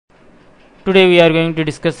Today we are going to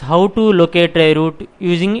discuss how to locate a root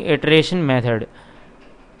using iteration method.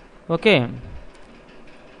 Okay.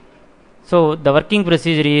 So the working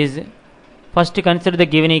procedure is, first consider the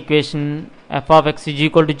given equation f of x is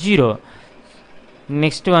equal to 0.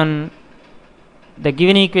 Next one, the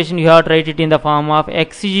given equation you have to write it in the form of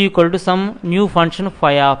x is equal to some new function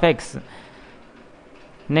phi of x.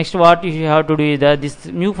 Next what you have to do is that this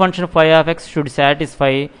new function phi of x should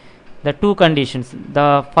satisfy the two conditions.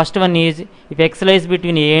 The first one is, if x lies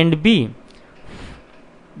between a and b,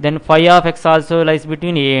 then phi of x also lies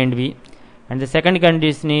between a and b. And the second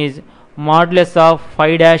condition is, modulus of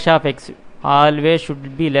phi dash of x always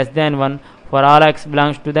should be less than 1 for all x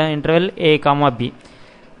belongs to the interval a comma b.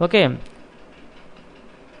 Okay.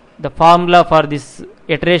 The formula for this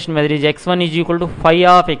iteration method is x1 is equal to phi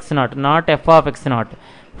of x naught, not f of x naught.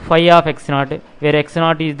 Phi of x naught, where x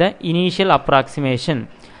naught is the initial approximation.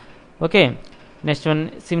 Okay. Next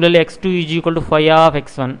one, similarly x2 is equal to phi of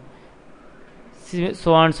x1,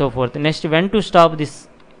 so on and so forth. Next, when to stop this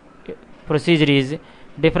procedure is,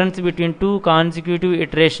 difference between two consecutive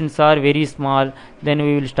iterations are very small, then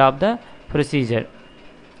we will stop the procedure.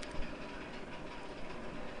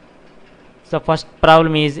 So first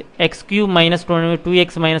problem is, x cube minus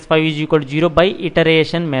 2x minus 5 is equal to 0 by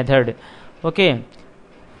iteration method. Okay.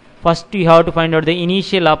 First you have to find out the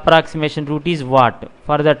initial approximation root is what.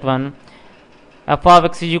 For that one, f of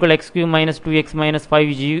x is equal to x cube minus 2x minus 5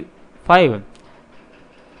 is 5.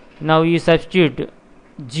 Now you substitute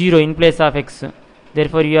 0 in place of x,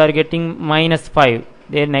 therefore you are getting minus 5,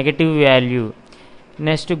 their negative value.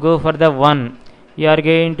 Next go for the 1, you are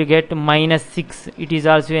going to get minus 6, it is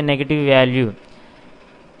also a negative value.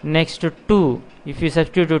 Next 2, if you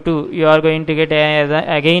substitute 2, you are going to get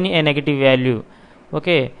again a negative value.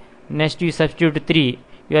 Okay. Next you substitute 3,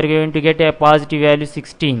 you are going to get a positive value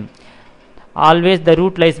 16. Always the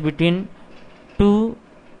root lies between two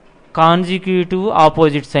consecutive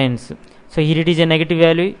opposite signs. So here it is a negative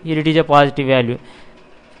value, here it is a positive value.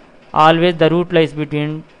 Always the root lies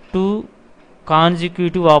between two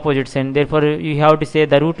consecutive opposite signs. Therefore you have to say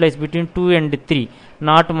the root lies between 2 and 3,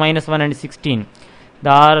 not minus 1 and 16.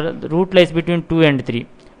 The root lies between 2 and 3.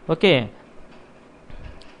 Okay.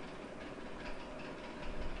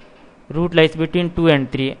 Root lies between 2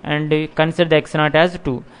 and 3, and consider the x naught as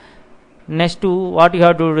 2. Next, what you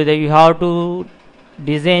have to do, you have to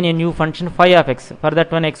design a new function phi of x. For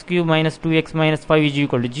that one, x cube minus 2x minus 5 is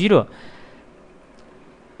equal to 0.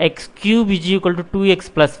 X cube is equal to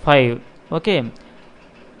 2x plus 5. Okay.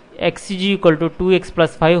 X is equal to 2x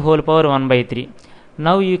plus 5 whole power 1 by 3.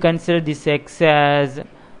 Now you consider this x as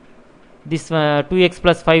this 2x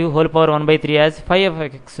plus 5 whole power 1 by 3 as phi of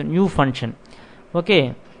x, new function.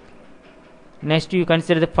 Okay. Next you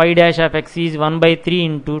consider the phi dash of x is 1 by 3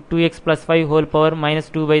 into 2x plus 5 whole power minus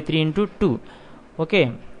 2 by 3 into 2.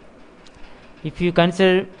 Okay. If you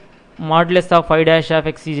consider modulus of phi dash of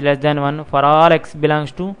x is less than 1 for all x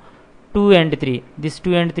belongs to 2 and 3. This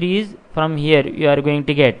 2 and 3 is from here you are going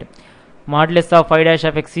to get. Modulus of phi dash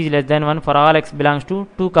of x is less than 1 for all x belongs to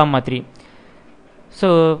 2 comma 3.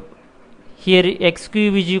 So here x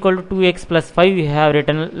cube is equal to 2x plus 5 we have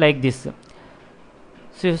written like this.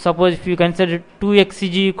 So suppose if you consider 2x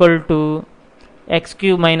is equal to x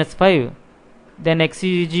cube minus 5, then x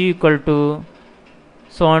is equal to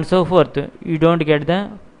so on and so forth, you don't get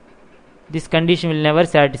this condition will never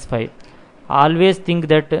satisfy. Always think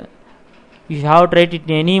that you have to write it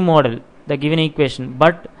in any model, the given equation,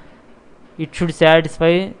 but it should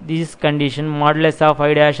satisfy this condition, modulus of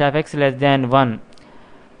phi dash of x less than 1.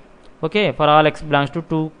 Okay, for all x belongs to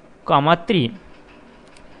 2 comma 3.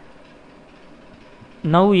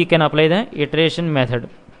 Now you can apply the iteration method.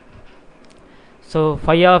 So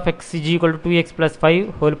phi of x is equal to 2x plus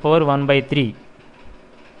 5 whole power 1 by 3.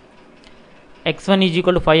 x1 is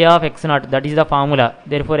equal to phi of x naught, that is the formula.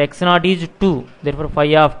 Therefore x naught is 2, therefore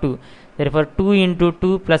phi of 2. Therefore 2 into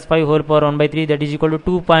 2 plus 5 whole power 1 by 3, that is equal to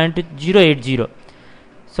 2.080.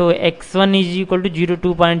 So x1 is equal to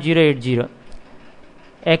 2.080.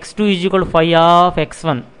 x2 is equal to phi of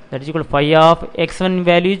x1, that is equal to phi of x1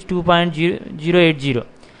 value is 2.080.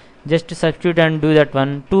 Just substitute and do that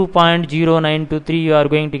one. 2.0923 you are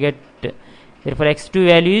going to get. Therefore x2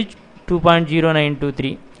 value is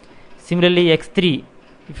 2.0923. Similarly x3,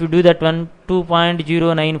 if you do that one,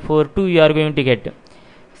 2.0942 you are going to get.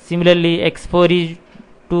 Similarly x4 is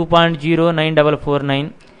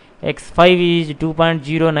 2.09449. x5 is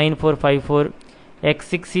 2.09454.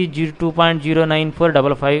 x6 is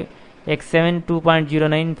 2.09455. x7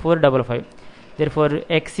 2.09455. Therefore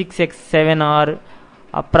x6 x7 are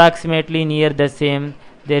approximately near the same.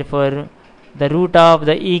 Therefore the root of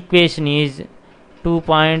the equation is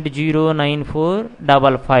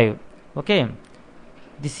 2.09455. Okay,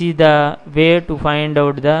 this is the way to find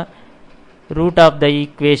out the root of the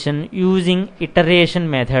equation using iteration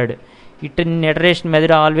method. In iteration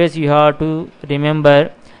method, always you have to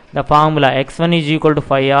remember the formula: x1 is equal to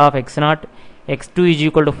phi of x0, x2 is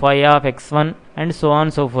equal to phi of x1, and so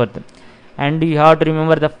on so forth. And you have to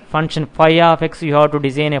remember the function phi of x. You have to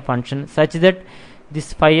design a function such that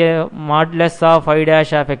this phi modulus of phi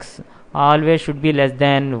dash of x always should be less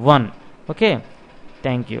than 1. Okay,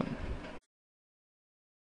 thank you.